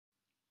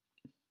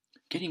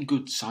Getting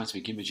good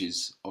seismic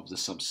images of the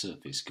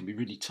subsurface can be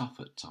really tough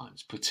at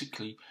times,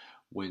 particularly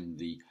when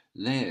the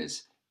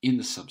layers in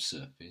the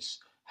subsurface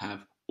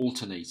have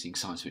alternating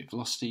seismic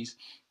velocities,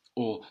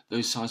 or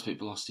those seismic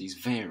velocities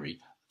vary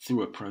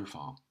through a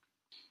profile.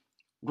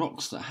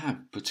 Rocks that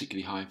have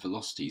particularly high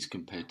velocities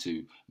compared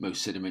to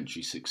most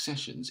sedimentary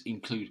successions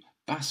include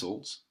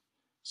basalts,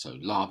 so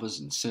lavas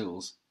and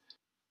sills,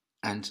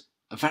 and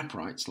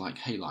evaporites like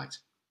halite.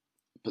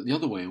 But the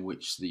other way in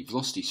which the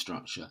velocity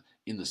structure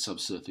in the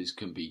subsurface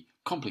can be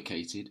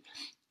complicated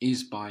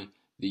is by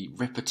the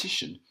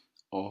repetition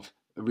of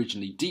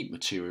originally deep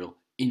material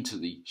into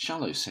the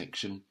shallow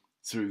section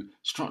through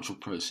structural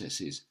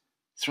processes,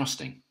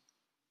 thrusting.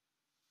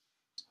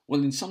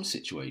 Well, in some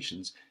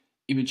situations,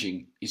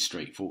 imaging is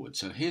straightforward.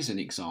 So here's an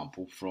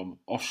example from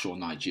offshore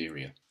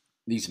Nigeria.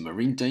 These are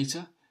marine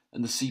data,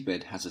 and the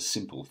seabed has a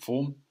simple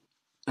form,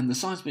 and the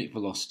seismic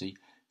velocity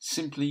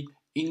simply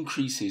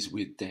increases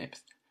with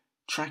depth,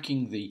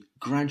 tracking the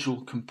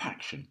gradual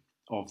compaction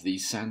of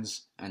these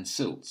sands and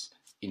silts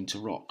into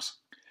rocks.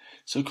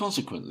 So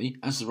consequently,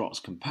 as the rocks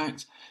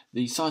compact,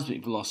 the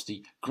seismic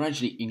velocity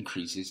gradually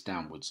increases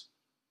downwards.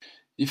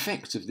 The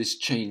effect of this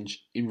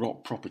change in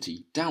rock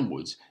property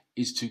downwards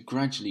is to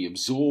gradually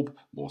absorb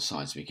more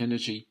seismic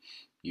energy.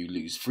 You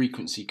lose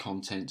frequency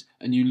content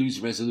and you lose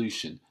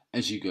resolution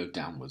as you go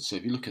downwards. So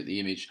if you look at the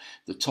image,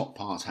 the top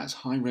part has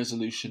high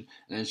resolution,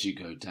 and as you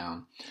go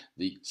down,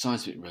 the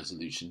seismic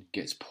resolution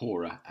gets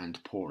poorer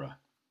and poorer.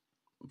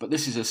 But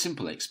this is a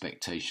simple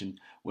expectation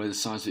where the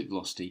seismic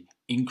velocity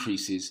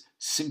increases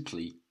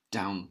simply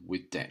down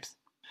with depth.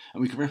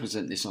 And we can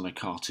represent this on a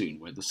cartoon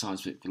where the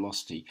seismic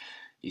velocity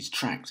is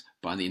tracked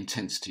by the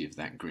intensity of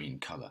that green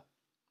colour.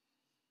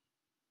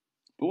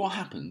 But what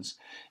happens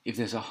if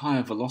there's a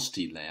higher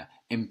velocity layer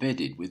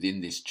embedded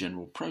within this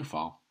general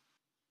profile?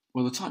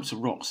 Well, the types of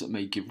rocks that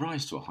may give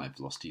rise to a high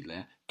velocity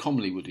layer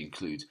commonly would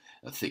include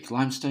a thick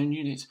limestone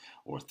unit,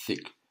 or a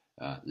thick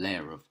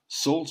layer of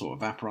salt or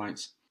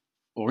evaporites,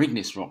 or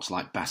igneous rocks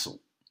like basalt.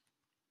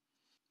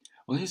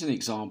 Well, here's an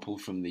example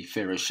from the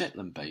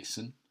Faroe-Shetland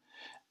Basin,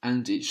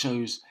 and it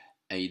shows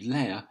a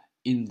layer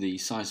in the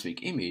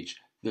seismic image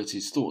that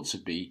is thought to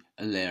be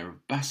a layer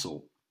of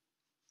basalt.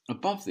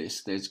 Above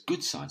this, there's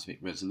good seismic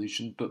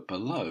resolution, but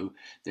below,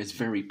 there's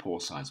very poor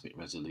seismic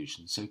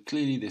resolution. So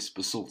clearly this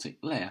basaltic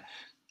layer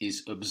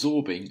is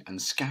absorbing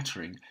and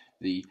scattering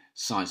the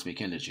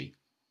seismic energy.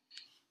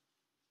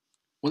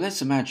 Well,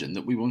 let's imagine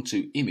that we want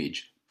to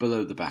image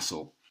below the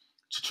basalt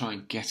to try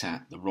and get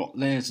at the rock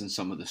layers and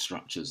some of the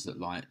structures that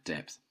lie at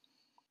depth.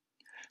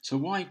 So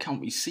why can't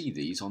we see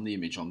these on the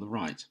image on the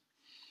right?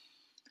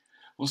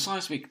 Well,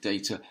 seismic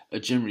data are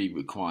generally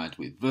required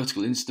with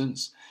vertical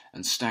incidence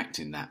and stacked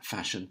in that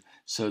fashion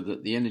so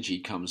that the energy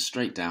comes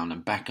straight down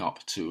and back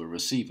up to a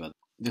receiver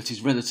that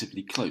is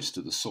relatively close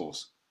to the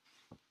source.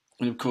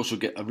 And of course, you'll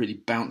get a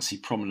really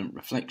bouncy, prominent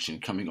reflection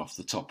coming off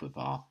the top of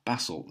our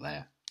basalt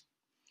layer.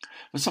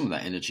 But some of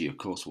that energy, of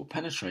course, will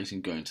penetrate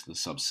and go into the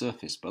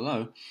subsurface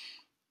below,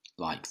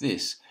 like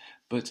this,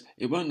 but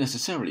it won't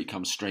necessarily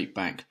come straight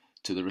back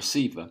to the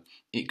receiver.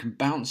 It can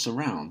bounce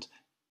around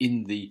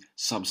in the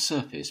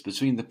subsurface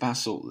between the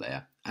basalt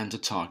layer and a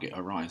target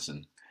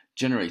horizon,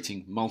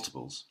 generating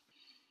multiples.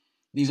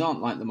 These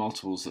aren't like the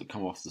multiples that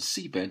come off the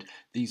seabed,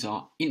 these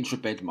are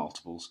intrabed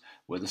multiples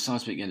where the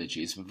seismic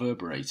energy is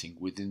reverberating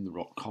within the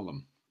rock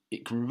column.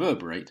 It can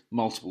reverberate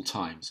multiple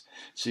times,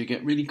 so you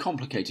get really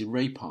complicated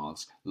ray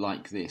paths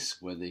like this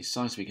where the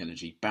seismic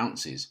energy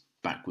bounces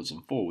backwards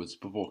and forwards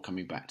before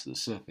coming back to the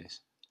surface.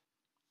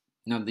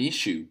 Now the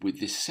issue with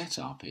this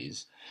setup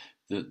is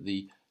that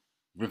the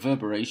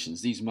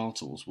reverberations, these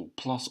multiples, will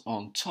plot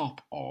on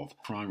top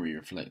of primary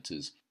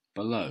reflectors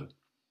below.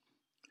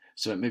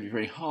 So it may be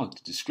very hard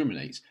to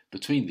discriminate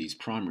between these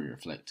primary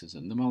reflectors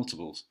and the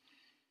multiples.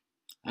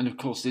 And of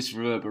course this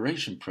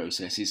reverberation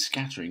process is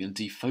scattering and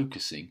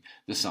defocusing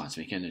the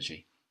seismic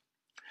energy.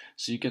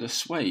 So you get a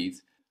swathe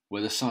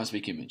where the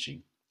seismic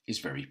imaging is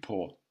very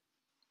poor.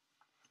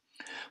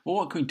 Well,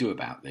 what can we do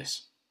about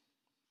this?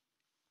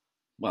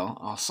 Well,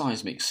 our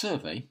seismic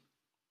survey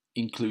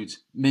includes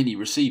many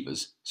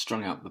receivers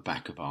strung out the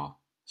back of our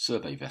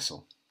survey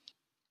vessel.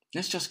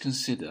 Let's just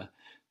consider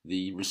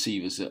the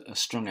receivers that are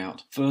strung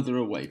out further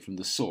away from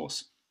the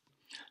source,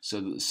 so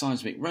that the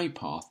seismic ray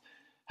path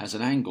has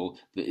an angle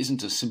that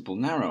isn't a simple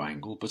narrow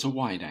angle but a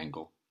wide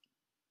angle.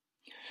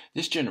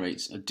 This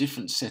generates a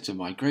different set of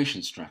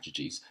migration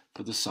strategies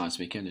for the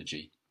seismic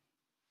energy,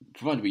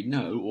 provided we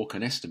know or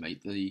can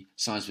estimate the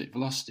seismic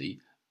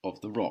velocity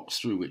of the rocks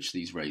through which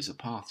these rays are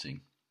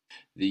passing.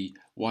 The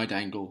wide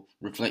angle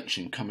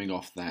reflection coming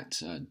off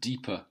that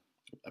deeper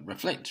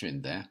reflector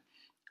in there,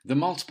 the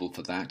multiple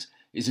for that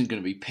isn't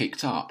going to be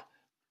picked up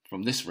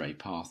from this ray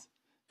path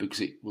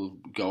because it will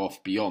go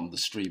off beyond the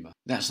streamer.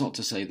 That's not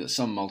to say that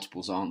some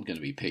multiples aren't going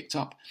to be picked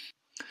up,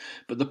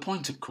 but the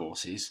point, of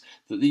course, is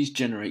that these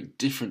generate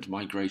different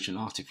migration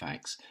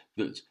artifacts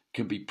that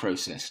can be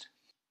processed.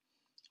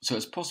 So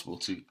it's possible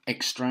to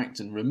extract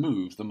and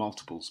remove the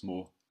multiples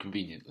more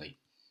conveniently.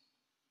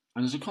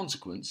 And as a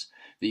consequence,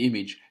 the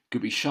image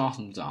could be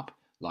sharpened up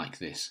like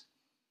this.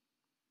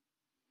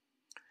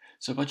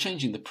 So by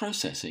changing the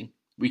processing,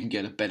 we can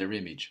get a better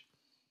image.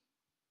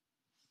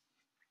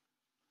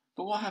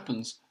 But what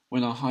happens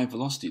when our high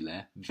velocity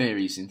layer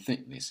varies in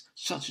thickness,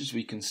 such as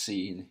we can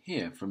see in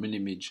here from an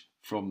image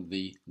from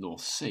the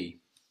North Sea?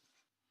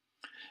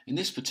 In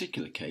this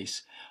particular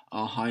case,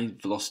 our high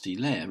velocity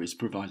layer is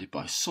provided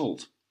by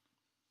salt,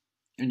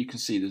 and you can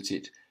see that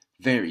it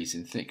varies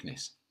in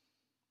thickness.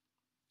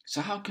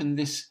 So how can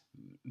this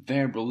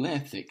variable layer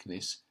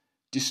thickness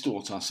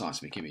distort our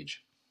seismic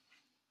image?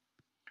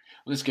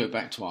 Let's go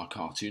back to our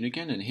cartoon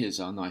again, and here's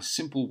our nice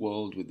simple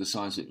world with the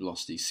seismic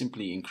velocity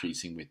simply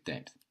increasing with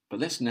depth. But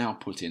let's now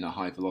put in a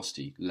high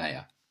velocity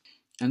layer,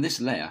 and this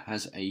layer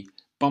has a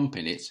bump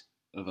in it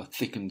of a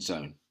thickened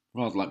zone,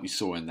 rather like we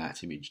saw in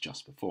that image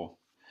just before.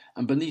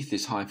 And beneath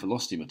this high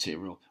velocity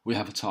material we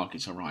have a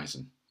target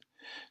horizon.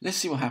 Let's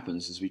see what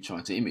happens as we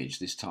try to image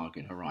this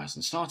target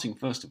horizon, starting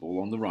first of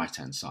all on the right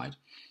hand side.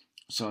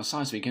 So our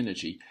seismic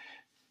energy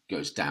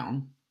goes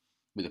down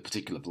with a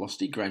particular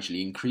velocity,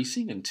 gradually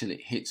increasing until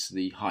it hits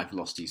the high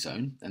velocity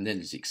zone, and then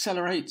it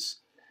accelerates,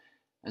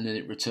 and then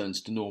it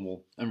returns to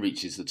normal and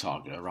reaches the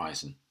target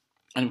horizon.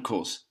 And of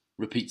course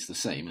repeats the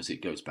same as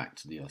it goes back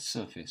to the Earth's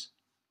surface.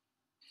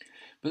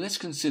 But let's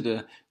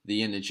consider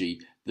the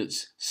energy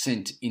that's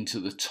sent into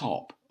the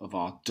top of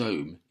our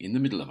dome in the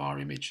middle of our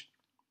image.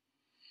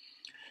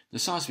 The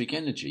seismic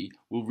energy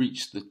will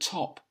reach the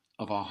top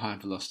of our high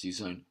velocity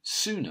zone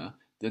sooner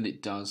than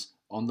it does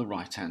on the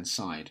right hand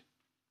side,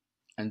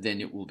 and then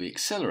it will be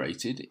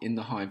accelerated in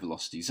the high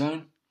velocity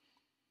zone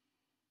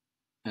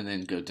and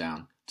then go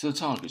down to the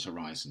target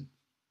horizon.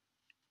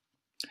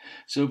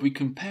 So if we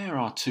compare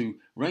our two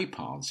ray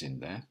paths in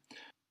there,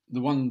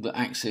 the one that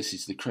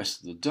accesses the crest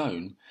of the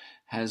dome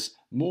has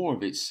more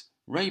of its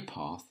ray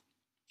path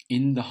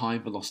in the high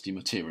velocity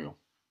material.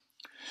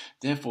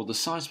 Therefore the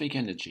seismic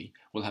energy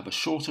will have a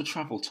shorter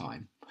travel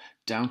time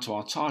down to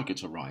our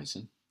target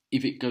horizon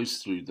if it goes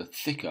through the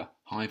thicker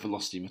high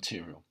velocity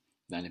material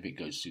than if it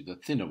goes through the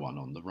thinner one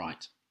on the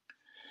right.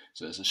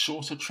 So there's a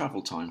shorter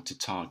travel time to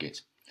target.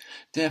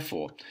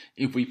 Therefore,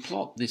 if we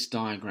plot this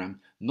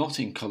diagram not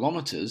in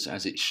kilometers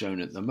as it's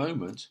shown at the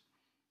moment,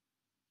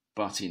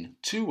 but in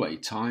two-way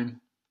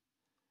time,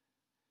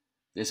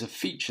 there's a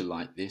feature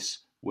like this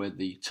where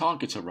the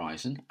target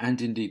horizon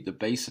and indeed the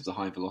base of the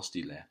high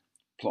velocity layer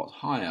plot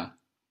higher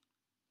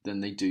than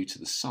they do to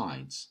the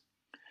sides.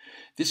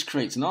 This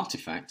creates an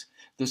artifact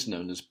that's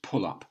known as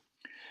pull-up,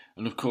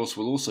 and of course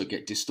we'll also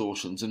get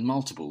distortions and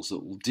multiples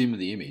that will dim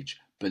the image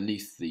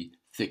beneath the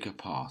thicker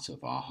part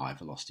of our high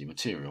velocity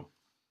material.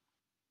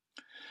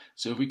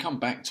 So if we come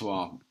back to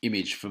our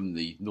image from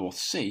the North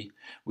Sea,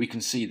 we can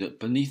see that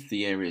beneath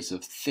the areas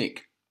of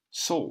thick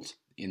salt,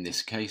 in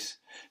this case,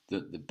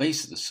 that the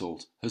base of the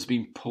salt has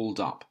been pulled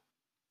up.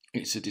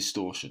 It's a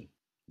distortion.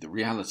 The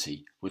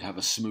reality would have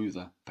a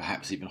smoother,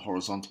 perhaps even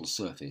horizontal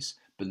surface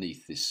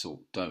beneath this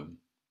salt dome.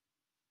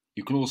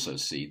 You can also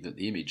see that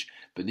the image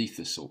beneath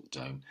the salt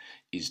dome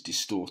is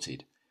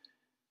distorted.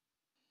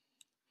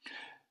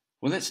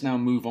 Well, let's now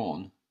move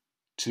on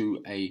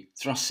to a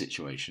thrust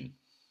situation.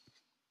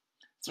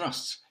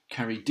 Thrusts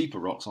carry deeper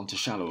rocks onto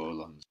shallower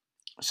ones.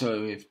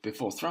 So if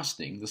before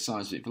thrusting the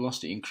seismic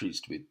velocity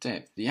increased with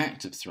depth, the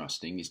act of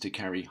thrusting is to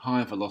carry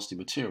higher velocity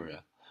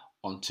material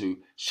onto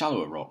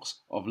shallower rocks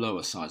of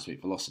lower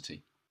seismic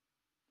velocity.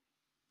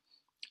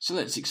 So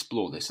let's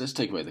explore this. Let's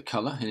take away the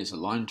colour, and it's a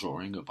line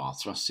drawing of our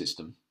thrust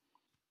system.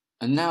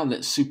 And now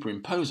let's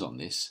superimpose on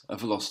this a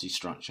velocity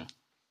structure.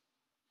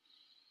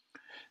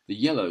 The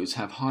yellows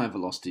have higher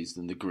velocities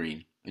than the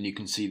green, and you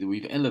can see that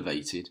we've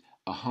elevated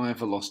a higher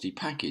velocity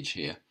package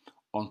here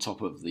on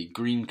top of the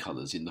green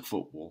colours in the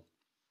footwall.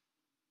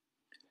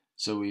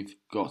 So we've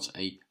got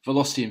a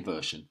velocity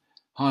inversion,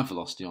 higher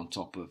velocity on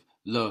top of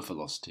lower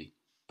velocity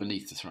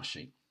beneath the thrust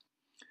sheet.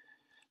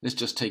 Let's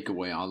just take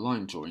away our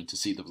line drawing to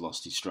see the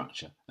velocity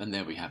structure, and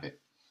there we have it.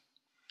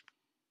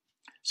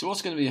 So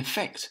what's going to be the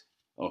effect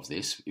of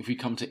this if we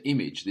come to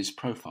image this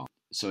profile?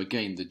 So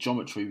again, the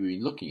geometry we've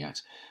been looking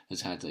at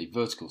has had a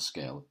vertical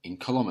scale in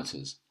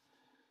kilometres.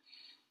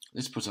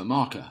 Let's put a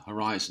marker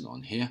horizon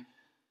on here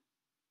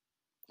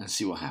and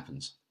see what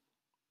happens.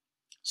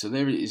 So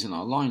there it is in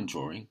our line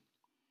drawing.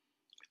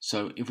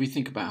 So if we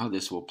think about how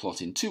this will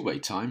plot in two-way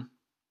time,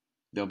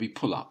 there'll be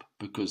pull-up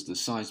because the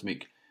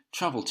seismic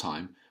travel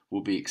time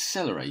will be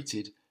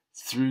accelerated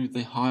through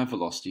the higher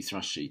velocity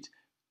thrust sheet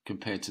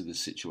compared to the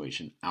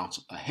situation out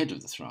ahead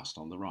of the thrust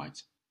on the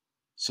right.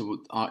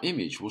 So our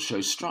image will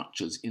show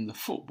structures in the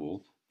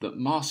footwall that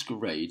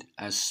masquerade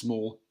as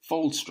small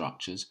fold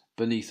structures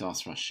beneath our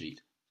thrust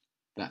sheet.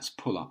 That's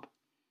pull-up.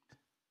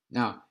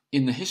 Now,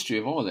 in the history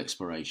of oil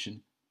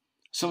exploration,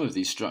 some of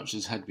these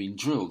structures had been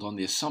drilled on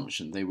the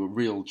assumption they were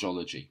real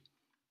geology.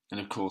 And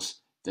of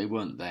course, they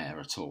weren't there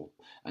at all.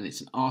 And it's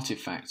an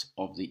artifact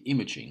of the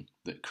imaging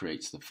that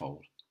creates the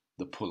fold,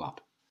 the pull-up.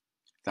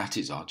 That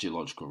is our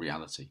geological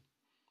reality.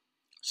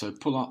 So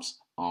pull-ups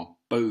are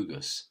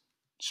bogus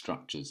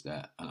structures.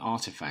 They're an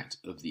artifact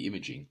of the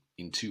imaging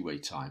in two-way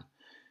time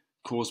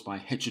caused by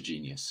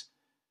heterogeneous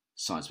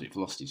seismic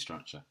velocity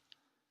structure.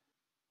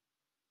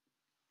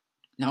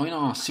 Now, in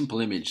our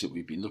simple image that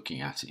we've been looking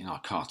at in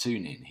our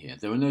cartoon in here,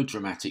 there are no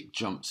dramatic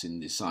jumps in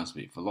the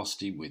seismic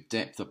velocity with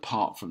depth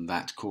apart from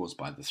that caused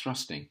by the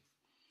thrusting.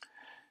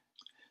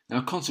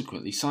 Now,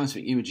 consequently,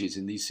 seismic images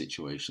in these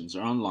situations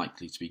are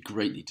unlikely to be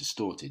greatly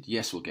distorted.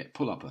 Yes, we'll get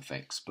pull-up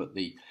effects, but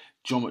the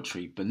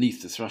geometry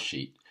beneath the thrust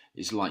sheet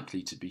is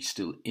likely to be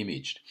still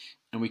imaged.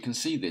 And we can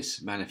see this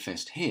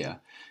manifest here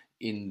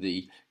in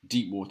the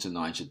deepwater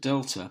Niger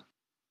Delta.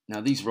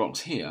 Now, these rocks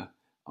here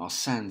are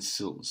sands,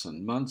 silts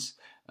and muds,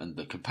 and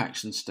the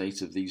compaction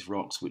state of these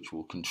rocks, which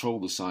will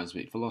control the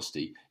seismic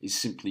velocity, is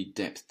simply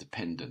depth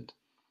dependent.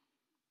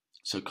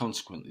 So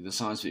consequently, the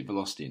seismic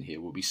velocity in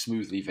here will be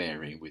smoothly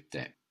varying with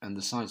depth, and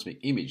the seismic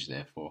image,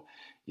 therefore,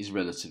 is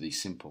relatively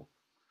simple.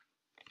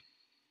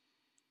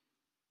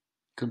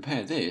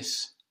 Compare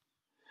this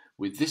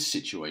with this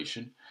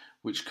situation,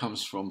 which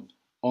comes from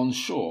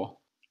onshore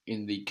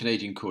in the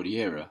Canadian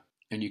Cordillera,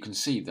 and you can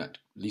see that,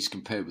 at least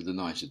compared with the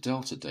Niger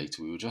Delta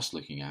data we were just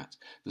looking at,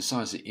 the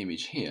seismic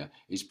image here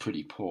is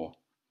pretty poor.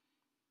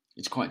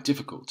 It's quite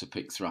difficult to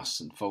pick thrusts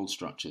and fold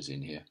structures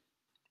in here.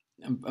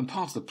 And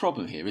part of the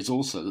problem here is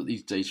also that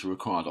these data are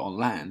required on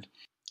land,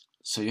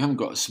 so you haven't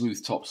got a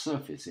smooth top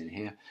surface in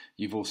here.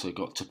 You've also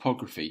got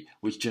topography,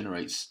 which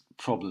generates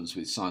problems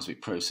with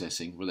seismic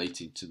processing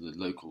related to the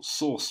local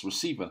source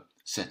receiver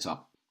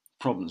setup,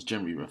 problems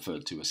generally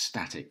referred to as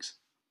statics.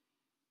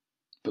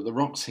 But the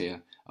rocks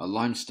here are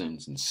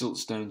limestones and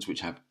siltstones,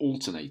 which have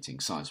alternating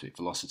seismic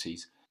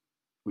velocities,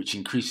 which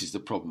increases the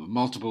problem of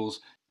multiples,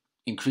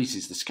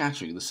 increases the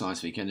scattering of the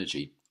seismic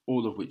energy,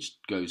 all of which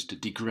goes to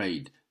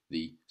degrade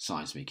the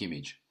seismic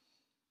image.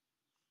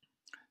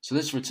 So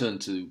let's return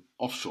to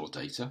offshore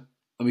data,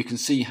 and we can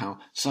see how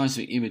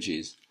seismic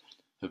images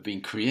have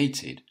been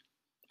created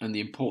and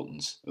the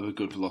importance of a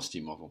good velocity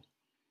model.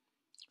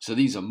 So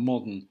these are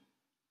modern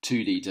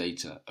 2D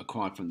data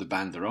acquired from the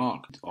Banda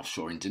Arc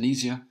offshore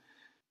Indonesia.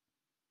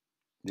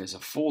 There's a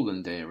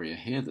foreland area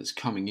here that's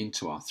coming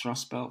into our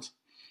thrust belt.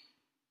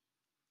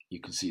 You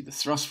can see the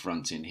thrust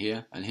front in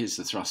here, and here's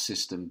the thrust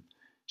system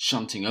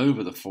shunting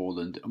over the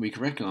foreland, and we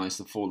can recognise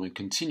the foreland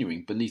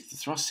continuing beneath the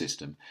thrust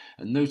system,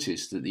 and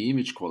notice that the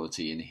image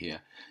quality in here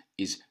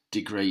is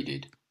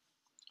degraded.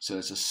 So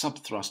there's a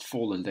subthrust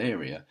foreland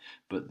area,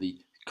 but the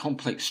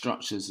complex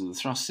structures of the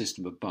thrust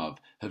system above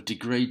have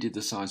degraded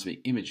the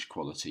seismic image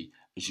quality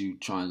as you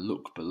try and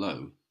look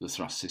below the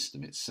thrust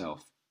system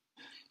itself.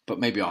 But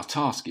maybe our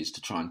task is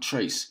to try and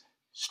trace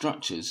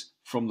structures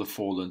from the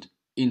foreland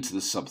into the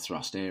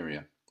subthrust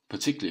area,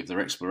 particularly if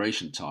they're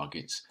exploration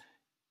targets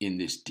in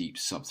this deep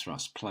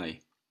subthrust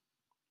play.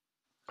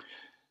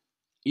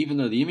 Even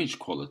though the image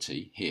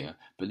quality here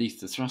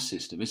beneath the thrust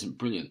system isn't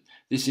brilliant,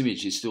 this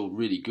image is still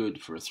really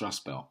good for a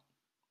thrust belt.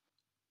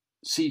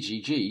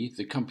 CGG,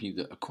 the company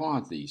that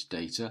acquired these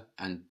data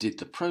and did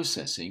the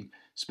processing,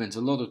 spent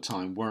a lot of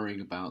time worrying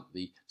about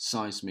the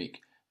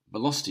seismic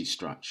velocity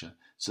structure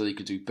so they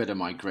could do better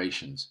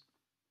migrations.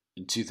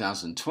 In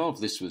 2012,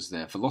 this was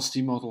their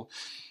velocity model.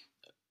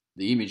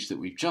 The image that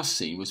we've just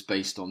seen was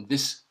based on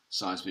this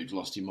seismic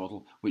velocity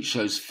model, which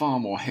shows far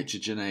more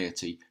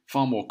heterogeneity,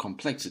 far more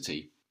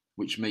complexity,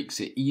 which makes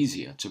it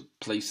easier to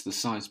place the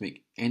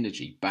seismic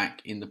energy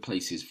back in the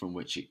places from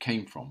which it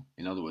came from.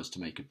 In other words, to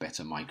make a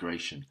better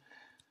migration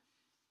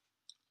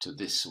to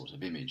this sort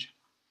of image.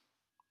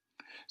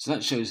 So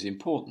that shows the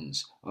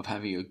importance of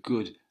having a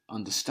good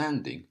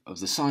understanding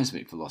of the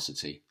seismic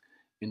velocity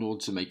in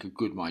order to make a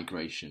good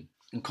migration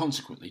and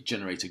consequently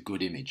generate a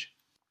good image.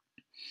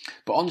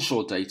 But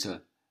onshore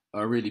data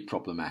are really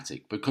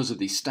problematic because of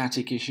these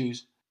static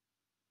issues,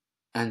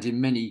 and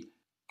in many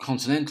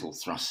continental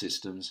thrust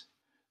systems,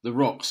 the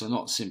rocks are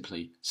not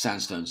simply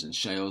sandstones and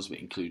shales, but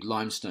include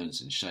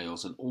limestones and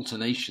shales and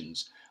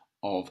alternations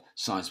of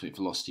seismic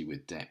velocity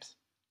with depth.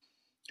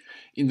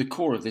 In the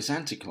core of this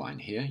anticline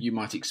here, you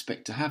might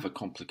expect to have a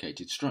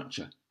complicated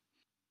structure,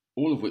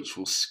 all of which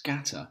will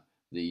scatter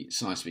the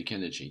seismic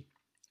energy.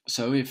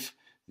 So if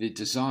the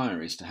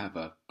desire is to have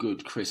a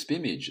good crisp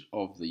image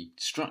of the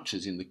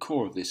structures in the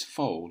core of this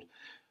fold,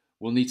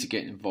 we'll need to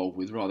get involved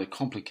with rather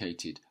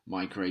complicated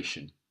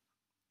migration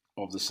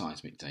of the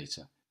seismic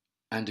data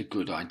and a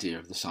good idea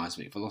of the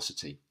seismic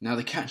velocity. Now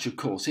the catch, of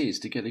course, is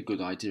to get a good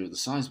idea of the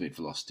seismic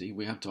velocity,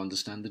 we have to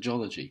understand the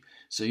geology.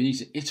 So you need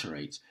to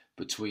iterate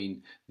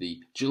between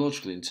the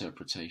geological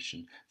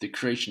interpretation, the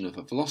creation of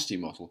a velocity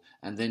model,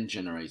 and then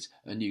generate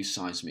a new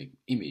seismic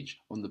image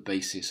on the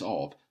basis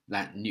of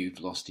that new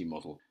velocity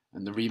model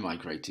and the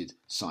remigrated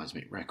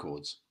seismic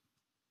records.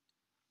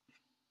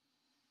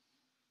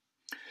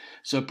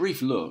 So a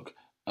brief look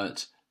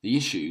at the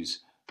issues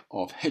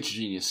of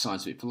heterogeneous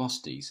seismic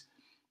velocities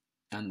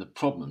and the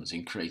problems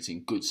in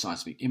creating good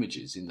seismic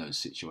images in those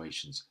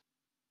situations.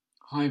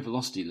 High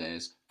velocity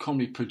layers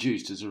commonly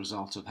produced as a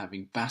result of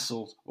having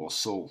basalt or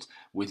salt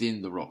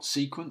within the rock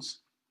sequence,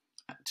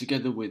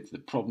 together with the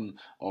problem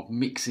of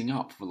mixing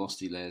up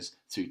velocity layers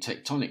through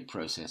tectonic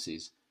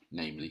processes,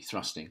 namely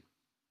thrusting.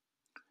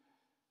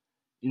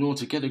 In order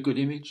to get a good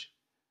image,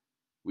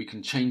 we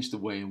can change the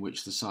way in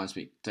which the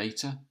seismic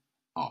data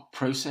are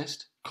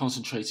processed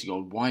concentrating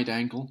on wide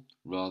angle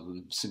rather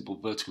than simple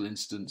vertical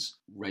incidence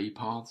ray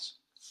paths.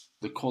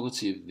 The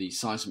quality of the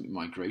seismic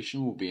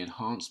migration will be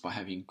enhanced by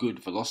having good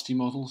velocity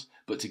models,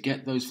 but to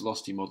get those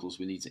velocity models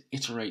we need to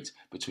iterate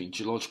between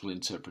geological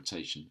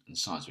interpretation and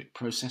seismic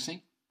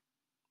processing.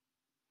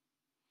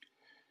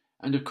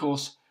 And of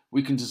course,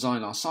 we can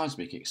design our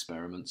seismic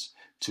experiments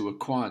to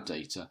acquire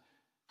data,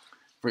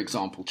 for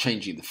example,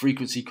 changing the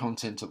frequency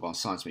content of our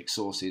seismic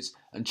sources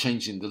and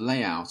changing the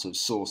layout of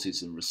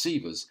sources and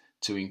receivers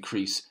to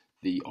increase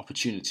the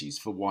opportunities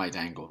for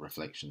wide-angle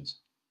reflections.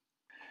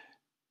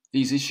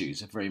 These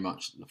issues are very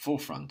much at the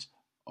forefront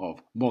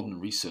of modern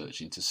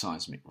research into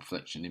seismic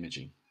reflection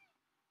imaging.